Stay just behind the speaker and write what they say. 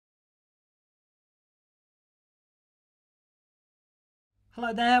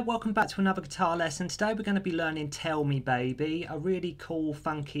Hello there, welcome back to another guitar lesson. Today we're going to be learning Tell Me Baby, a really cool,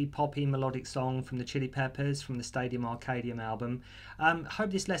 funky, poppy, melodic song from the Chili Peppers from the Stadium Arcadium album.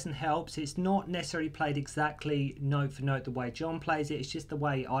 Hope this lesson helps. It's not necessarily played exactly note for note the way John plays it, it's just the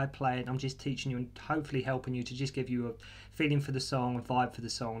way I play it. I'm just teaching you and hopefully helping you to just give you a feeling for the song, a vibe for the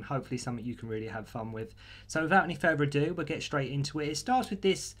song, and hopefully something you can really have fun with. So without any further ado, we'll get straight into it. It starts with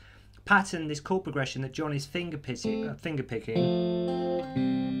this pattern, this chord progression that John is finger picking.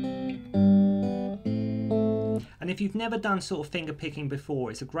 And if you've never done sort of finger picking before,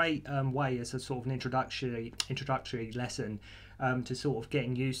 it's a great way as a sort of an introductory lesson to sort of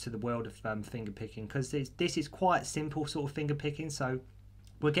getting used to the world of finger picking, because this is quite simple sort of finger picking. So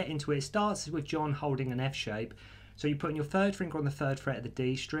we'll get into it. It starts with John holding an F shape. So you're putting your third finger on the third fret of the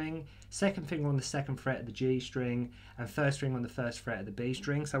D string, second finger on the second fret of the G string, and first finger on the first fret of the B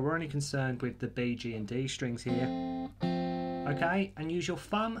string. So we're only concerned with the B, G and D strings here. Okay, and use your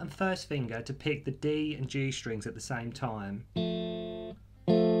thumb and first finger to pick the D and G strings at the same time. Okay,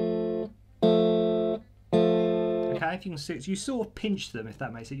 if you can see, you sort of pinch them, if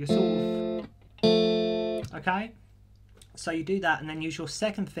that makes it. You're sort of, okay. So you do that, and then use your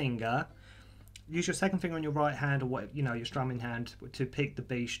second finger. Use your second finger on your right hand, or what, you know, your strumming hand, to pick the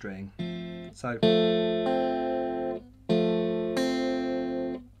B string. So.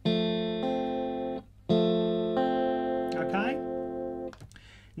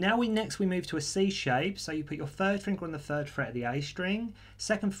 Now we move to a C shape. So you put your third finger on the third fret of the A string,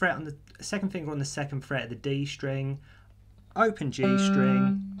 second finger on the second fret of the D string, open G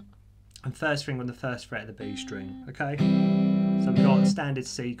string, and first finger on the first fret of the B string. Okay, so we've got a standard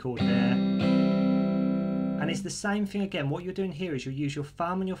C chord there, and it's the same thing again. What you're doing here is you use your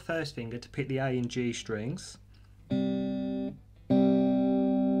thumb and your first finger to pick the A and G strings. So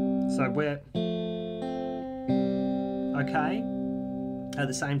we're okay. At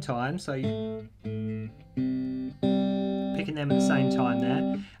the same time, so you're picking them at the same time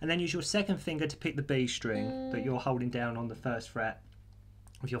there, and then use your second finger to pick the B string that you're holding down on the first fret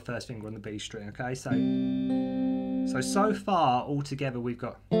with your first finger on the B string. Okay, so far all together we've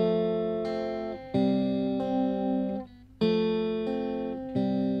got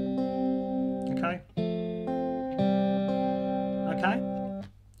okay.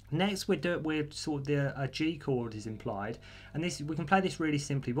 Next we're sort of a G chord is implied, and this we can play this really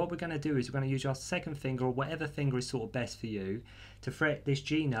simply. What we're going to do is we're going to use our second finger, or whatever finger is sort of best for you, to fret this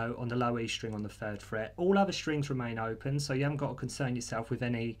G note on the low E string on the third fret. All other strings remain open, so you haven't got to concern yourself with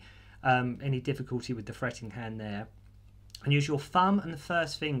any difficulty with the fretting hand there. And use your thumb and the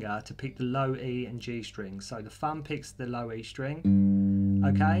first finger to pick the low E and G strings. So the thumb picks the low E string,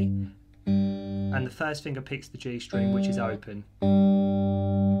 okay, and the first finger picks the G string, which is open.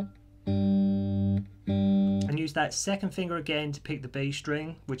 And use that second finger again to pick the B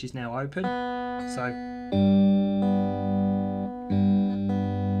string, which is now open. So,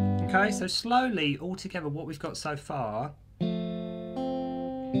 okay, so slowly all together what we've got so far.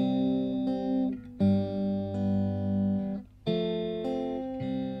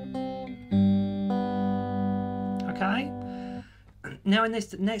 Okay. Now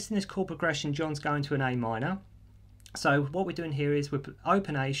next in this chord progression, John's going to an A minor. So what we're doing here is we put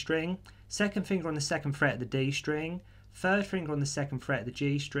open A string, second finger on the second fret of the D string, third finger on the second fret of the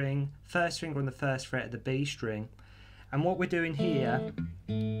G string, first finger on the first fret of the B string. And what we're doing here,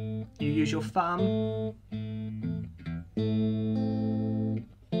 you use your thumb,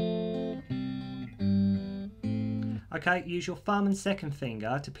 okay, use your thumb and second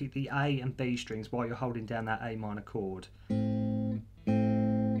finger to pick the A and B strings while you're holding down that A minor chord.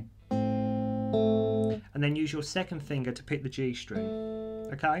 And then use your second finger to pick the G string,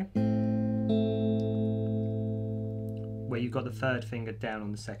 okay? Where you've got the third finger down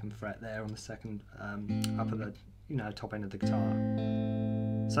on the second fret there, on the second, up at the, top end of the guitar.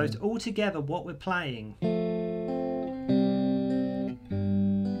 So it's all together what we're playing.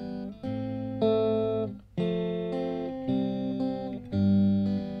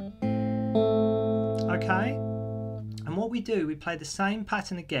 Okay? And what we do, we play the same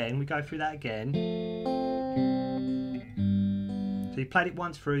pattern again, we go through that again. So you played it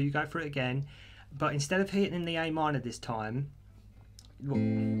once through, you go through it again, but instead of hitting the A minor this time,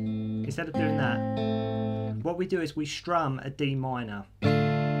 instead of doing that, what we do is we strum a D minor.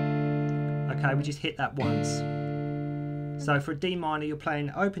 Okay, we just hit that once. So for a D minor, you're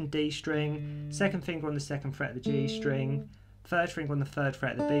playing open D string, second finger on the second fret of the G string, third finger on the third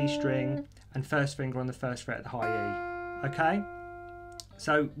fret of the B string, and first finger on the first fret of the high E. Okay?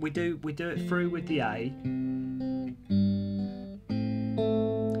 So we do it through with the A.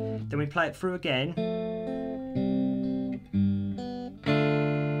 Then we play it through again.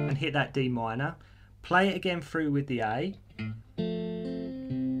 hit that D minor, play it again through with the A,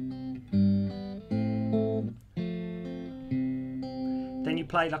 then you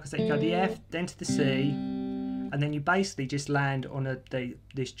play, like I said, you go the F, then to the C, and then you basically just land on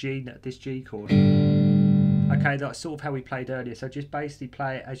this G chord. Okay, that's sort of how we played earlier. So just basically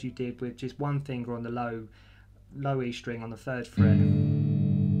play it as you did with just one finger on the low E string on the 3rd fret.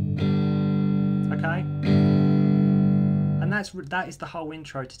 Okay, and that is the whole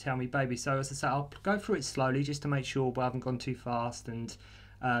intro to Tell Me Baby. So as I say, I'll go through it slowly just to make sure I haven't gone too fast and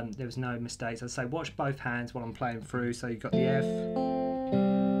there was no mistakes. As I say, watch both hands while I'm playing through. So you've got the F,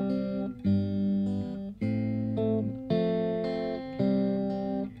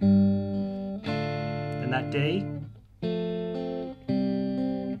 and that D,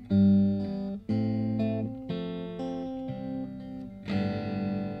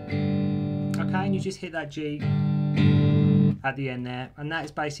 okay, and you just hit that G at the end there, and that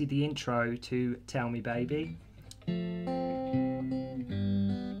is basically the intro to Tell Me Baby.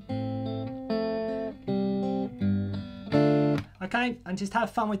 Okay, and just have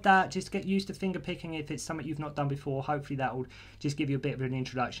fun with that, just get used to finger picking if it's something you've not done before. Hopefully that will just give you a bit of an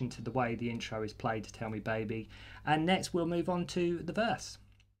introduction to the way the intro is played to Tell Me Baby. And next we'll move on to the verse.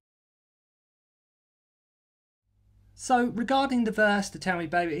 So regarding the verse to Tell Me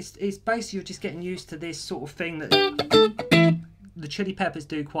Baby, it's basically you're just getting used to this sort of thing that the Chili Peppers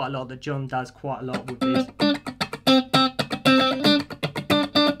do quite a lot, that John does quite a lot with this.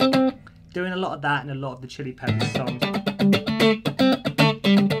 Doing a lot of that in a lot of the Chili Peppers songs.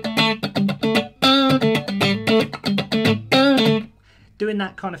 Doing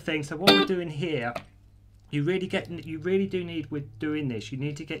that kind of thing. So what we're doing here, you really do need, with doing this, you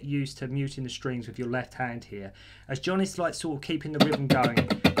need to get used to muting the strings with your left hand here. As John is like sort of keeping the rhythm going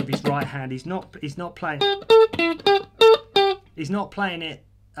with his right hand, he's not playing it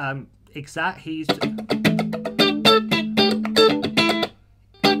exact. He's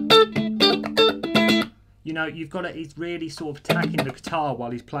you've got to, he's really sort of attacking the guitar while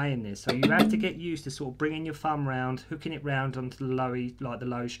he's playing this. So you have to get used to sort of bringing your thumb round, hooking it round onto the low, like the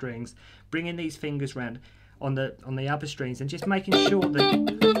low strings, bringing these fingers round on the upper strings, and just making sure that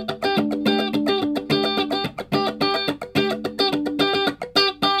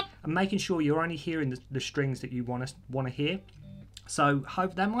you're only hearing the strings that you want to hear. So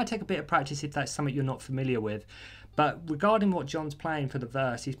that might take a bit of practice if that's something you're not familiar with. But regarding what John's playing for the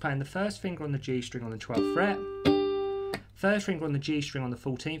verse, he's playing the 1st finger on the G string on the 12th fret, 3rd finger on the G string on the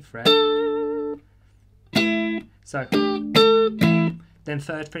 14th fret, so then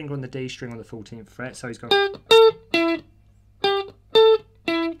 3rd finger on the D string on the 14th fret, so he's got,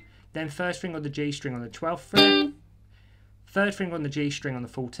 then 1st finger on the G string on the 12th fret, 3rd finger on the G string on the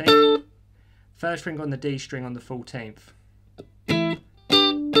 14th, 1st finger on the D string on the 14th.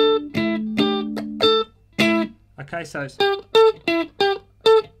 Okay, so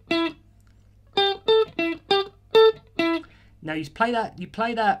now you play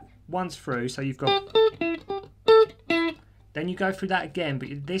that once through, so you've got, then you go through that again,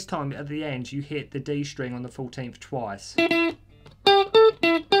 but this time at the end you hit the D string on the 14th twice.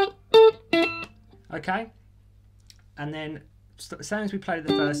 Okay, and then same as we played it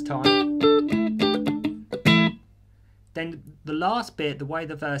the first time. Then the last bit, the way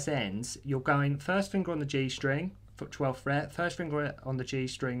the verse ends, you're going 1st finger on the G string, 12th fret, 1st finger on the G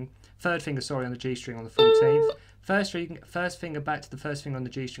string, 3rd finger, sorry, on the G string on the 14th, 1st finger back to the 1st finger on the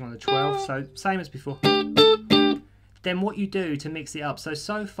G string on the 12th, so same as before. Then what you do to mix it up,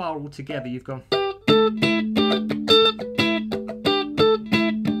 so far all together you've gone.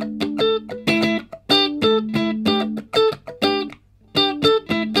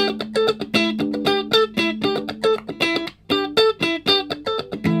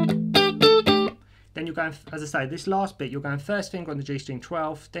 Going, as I say, this last bit you're going 1st finger on the G string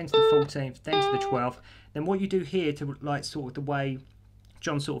 12th, then to the 14th, then to the 12th. Then what you do here to like sort of the way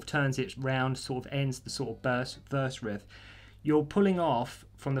John sort of turns it round, sort of ends the sort of verse riff, you're pulling off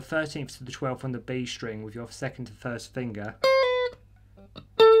from the 13th to the 12th on the B string with your 2nd to 1st finger,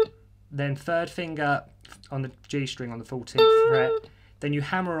 then 3rd finger on the G string on the 14th fret, then you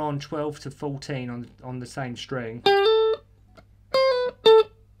hammer on 12 to 14 on the same string.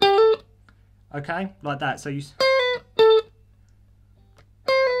 Okay, like that. So you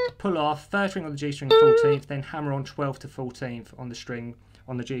pull off 3rd string on the G string 14th, then hammer on 12th to 14th on the string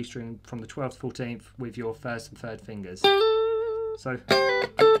on the G string from the 12th to 14th with your 1st and 3rd fingers. So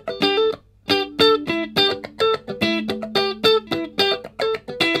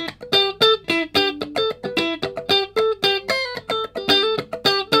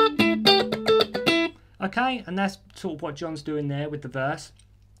okay, and that's sort of what John's doing there with the verse.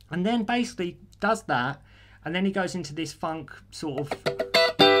 And then basically does that, and then he goes into this funk sort of...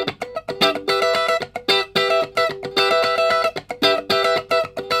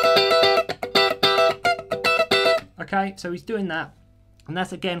 Okay, so he's doing that. And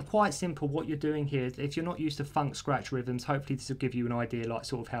that's, again, quite simple. What you're doing here, if you're not used to funk scratch rhythms, hopefully this will give you an idea, like,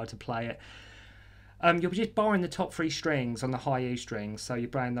 sort of how to play it. You're just borrowing the top 3 strings on the high E strings. So you're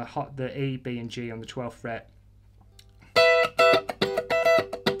borrowing the E, B and G on the 12th fret.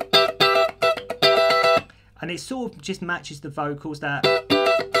 And it sort of just matches the vocals that...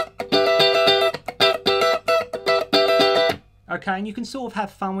 Okay, and you can sort of have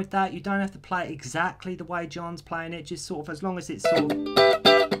fun with that. You don't have to play it exactly the way John's playing it, just sort of as long as it's sort of...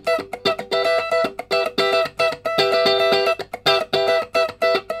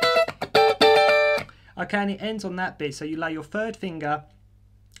 Okay, and it ends on that bit, so you lay your 3rd finger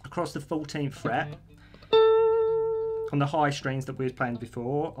across the 14th fret on the high strings that we were playing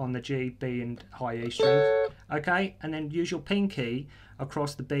before, on the G, B and high E strings. Okay, and then use your pinky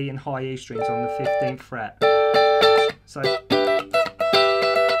across the B and high E strings on the 15th fret. So...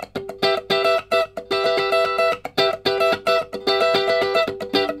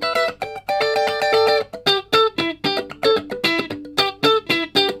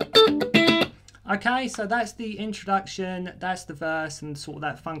 Okay, so that's the introduction, that's the verse and sort of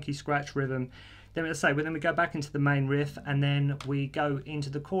that funky scratch rhythm. Then let's say, then we go back into the main riff and then we go into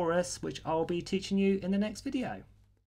the chorus, which I'll be teaching you in the next video.